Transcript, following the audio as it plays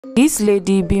This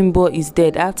lady Bimbo is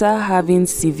dead after having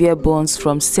severe burns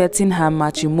from setting her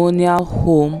matrimonial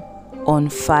home on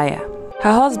fire.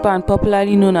 Her husband,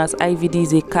 popularly known as Ivd,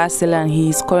 is a car seller and he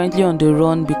is currently on the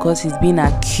run because he's been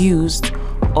accused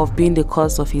of being the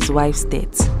cause of his wife's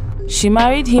death. She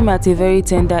married him at a very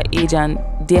tender age and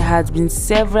there had been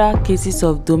several cases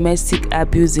of domestic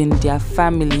abuse in their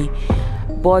family,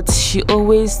 but she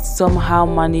always somehow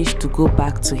managed to go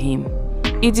back to him.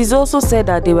 It is also said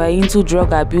that they were into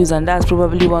drug abuse, and that's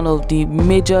probably one of the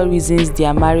major reasons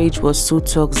their marriage was so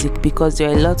toxic, because there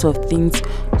are a lot of things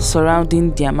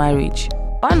surrounding their marriage.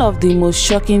 One of the most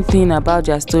shocking things about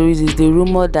their stories is the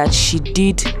rumor that she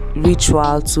did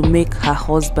ritual to make her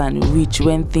husband rich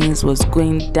when things was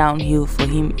going downhill for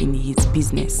him in his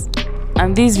business.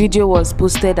 And this video was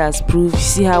posted as proof. You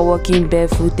see her walking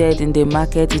barefooted in the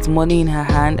market with money in her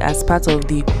hand as part of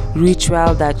the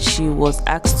ritual that she was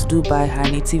asked to do by her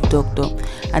native doctor.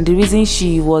 And the reason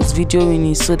she was videoing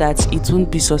is so that it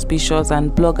wouldn't be suspicious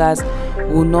and bloggers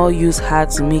will not use her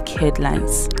to make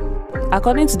headlines.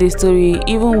 According to the story,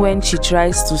 even when she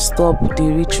tries to stop the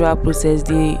ritual process,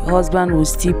 the husband will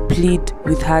still plead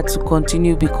with her to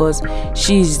continue because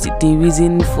she is the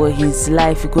reason for his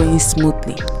life going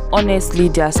smoothly. Honestly,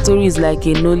 their story is like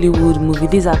a Nollywood movie.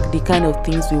 These are the kind of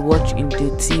things we watch in the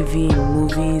TV, in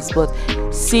movies, but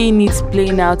seeing it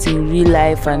playing out in real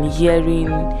life and hearing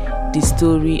the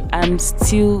story, I'm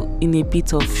still in a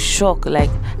bit of shock.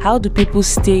 Like, how do people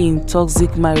stay in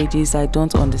toxic marriages? I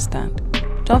don't understand.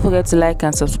 Don't forget to like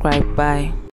and subscribe. Bye.